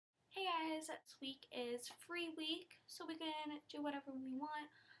guys, this week is free week, so we can do whatever we want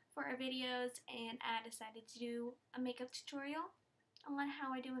for our videos, and I decided to do a makeup tutorial on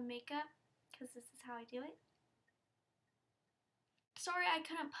how I do my makeup, because this is how I do it. Sorry I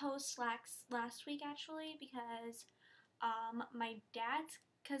couldn't post last week actually, because my dad's,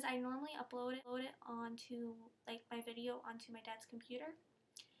 because I normally upload it onto, like, my video onto my dad's computer,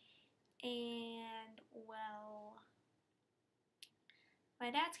 and well, my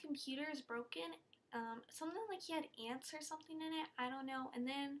dad's computer is broken. Something like he had ants or something in it, I don't know, and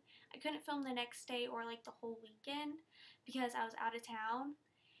then I couldn't film the next day or like the whole weekend because I was out of town.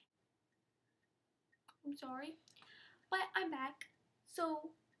 I'm sorry, but I'm back,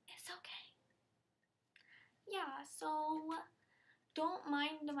 so it's okay. Yeah, so don't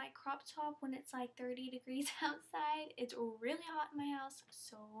mind my crop top when it's like 30 degrees outside. It's really hot in my house,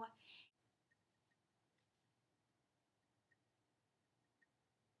 so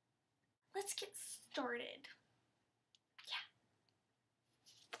let's get started.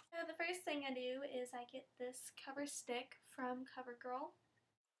 So the first thing I do is I get this cover stick from CoverGirl.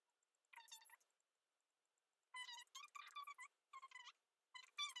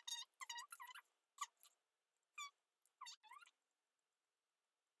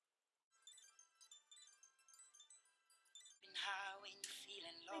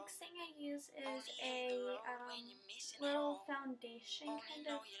 Next thing I use is a little foundation kind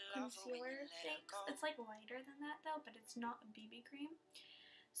of concealer thing. It's like lighter than that though, but it's not a BB cream.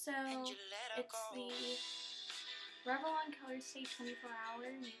 So it's the Revlon Color Stay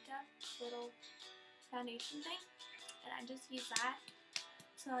 24-hour makeup little foundation thing, and I just use that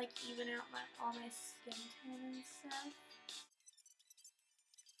to like even out all my skin tone and stuff.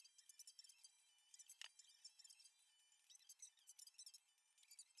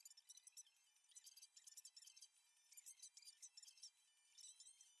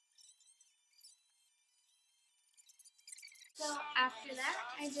 So after that,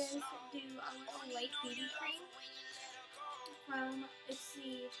 I just do a little light BB cream from, it's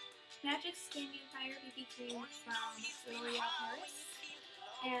the Magic Skin Beautifier BB cream from L'Oreal Paris,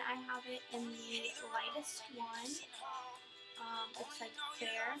 and I have it in the lightest one. It's like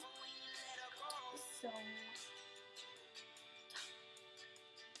fair, so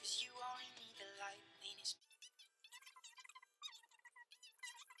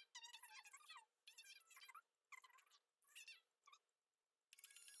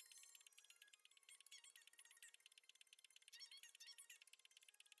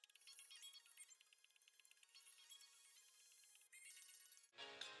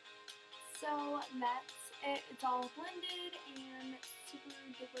that's it. It's all blended and super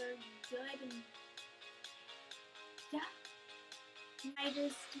duper good, and yeah. I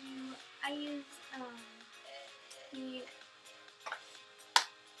use the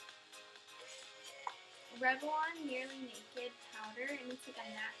Revlon Nearly Naked powder, and it's like a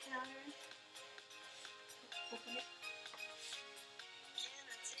matte powder. Open it.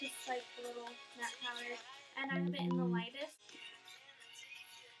 Just like a little matte powder, and I have it in the lightest.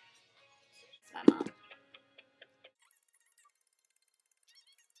 It's my mom.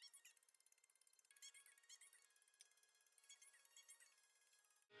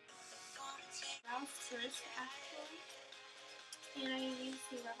 Brows first, actually, and I use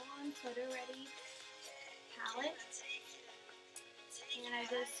the Revlon Photo Ready palette, and I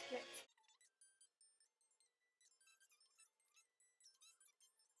just get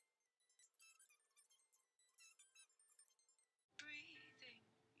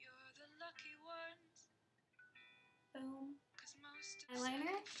boom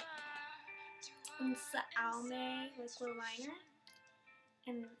eyeliner. It's the Almay liquid liner,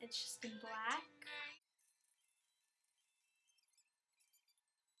 and it's just in black.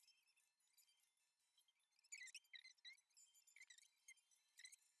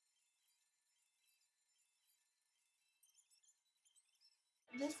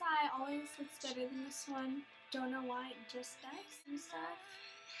 This eye always looks better than this one. Don't know why, it just does and stuff.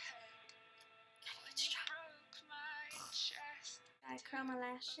 Gotta curl my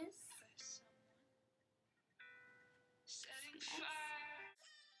lashes.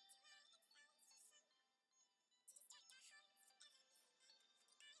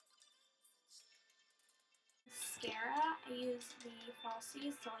 Mascara, I use the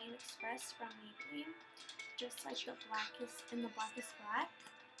Falsies Soleil Express from Maybelline, just like the blackest black,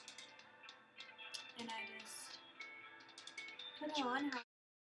 and I just put it on.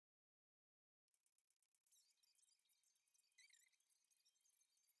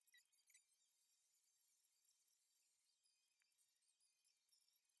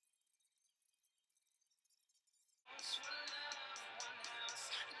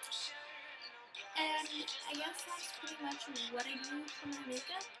 And I guess that's pretty much what I do for my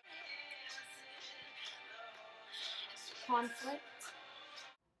makeup. Conflict.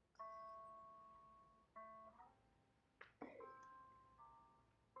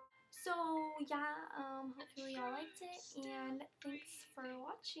 So yeah, hopefully y'all liked it, and thanks for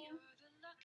watching.